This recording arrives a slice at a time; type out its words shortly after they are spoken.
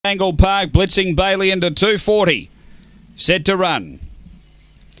Angle-Park, blitzing Bailey into 240. Set to run.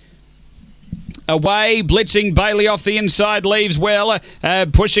 Away, blitzing Bailey off the inside, leaves well.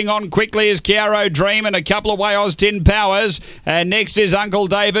 Pushing on quickly is Chiaro Dream and a couple away Austin Powers. Next is Uncle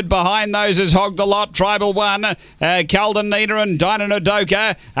David. Behind those is Hog the Lot, Tribal One, Calden Nina and Dinah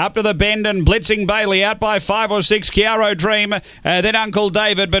Nodoka. Up to the bend and blitzing Bailey out by 5 or 6. Chiaro Dream, then Uncle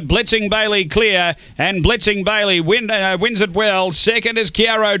David, but blitzing Bailey clear, and blitzing Bailey wins it well. Second is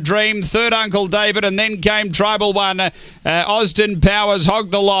Chiaro Dream, third Uncle David, and then came Tribal One, Austin Powers,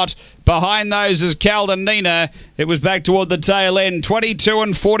 Hog the Lot. Behind those is Calden Nina. It was back toward the tail end. 22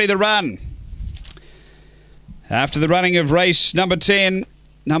 and 40 the run. After the running of race number 10,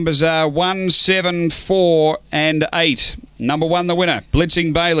 numbers are 1, 7, 4 and 8. Number 1 the winner,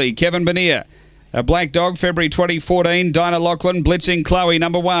 blitzing Bailey, Kevin Benier. A Black Dog, February 2014, Dinah Lachlan, blitzing Chloe,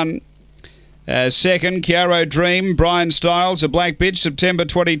 number 1. Second, Chiaro Dream, Brian Stiles. A Black Bitch, September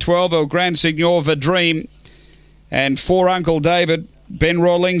 2012, El Grand Signor for Dream. And 4, Uncle David. Ben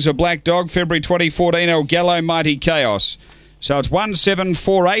Rawlings, A Black Dog, February 2014, El Gallo Mighty Chaos. So it's 1, 7,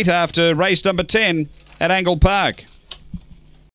 4, 8 after race number 10 at Angle Park.